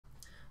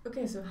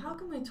Okay, so how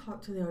can we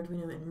talk to the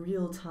Arduino in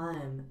real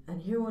time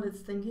and hear what it's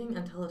thinking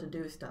and tell it to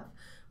do stuff?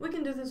 We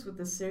can do this with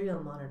the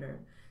serial monitor.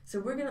 So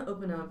we're going to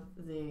open up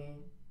the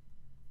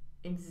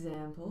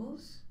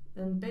examples,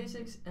 then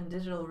basics and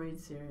digital read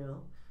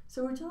serial.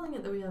 So we're telling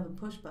it that we have a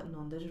push button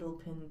on digital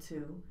pin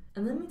 2,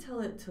 and then we tell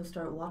it to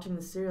start watching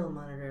the serial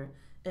monitor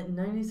at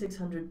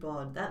 9600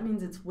 baud. That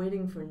means it's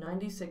waiting for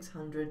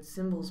 9600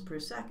 symbols per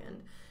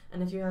second.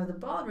 And if you have the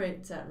baud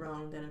rate set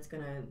wrong, then it's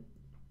going to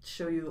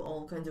show you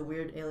all kinds of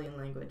weird alien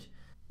language.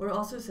 We're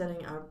also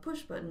setting our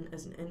push button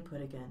as an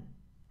input again.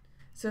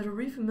 So to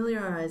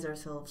refamiliarize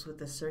ourselves with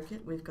the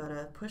circuit, we've got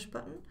a push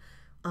button.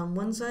 On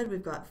one side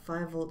we've got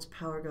 5 volts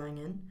power going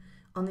in.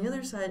 On the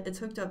other side it's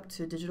hooked up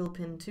to digital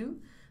pin 2,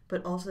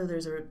 but also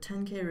there's a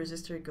 10K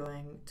resistor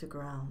going to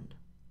ground.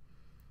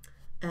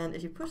 And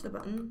if you push the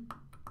button,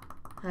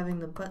 having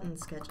the button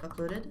sketch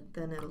uploaded,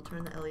 then it'll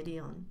turn the LED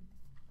on.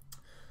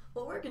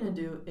 What we're going to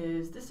do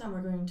is this time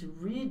we're going to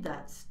read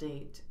that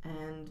state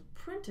and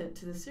print it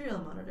to the serial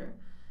monitor.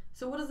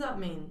 So what does that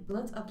mean?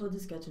 Let's upload the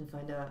sketch and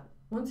find out.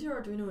 Once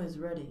your Arduino is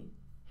ready,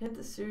 hit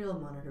the serial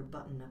monitor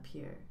button up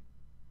here.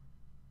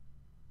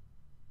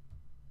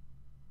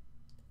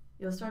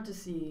 You'll start to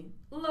see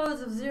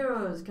loads of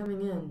zeros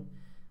coming in.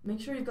 Make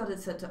sure you've got it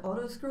set to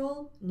auto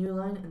scroll, new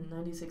line, and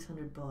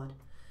 9600 baud.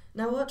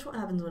 Now watch what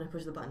happens when I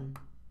push the button.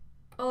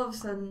 All of a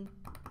sudden,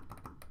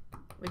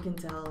 we can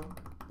tell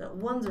that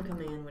ones are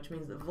coming in, which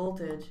means the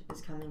voltage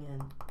is coming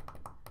in.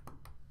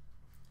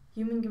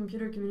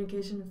 Human-computer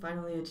communication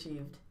finally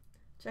achieved.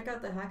 Check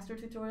out the Hackster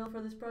tutorial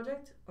for this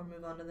project, or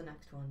move on to the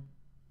next one.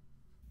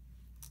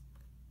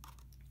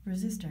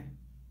 Resistor.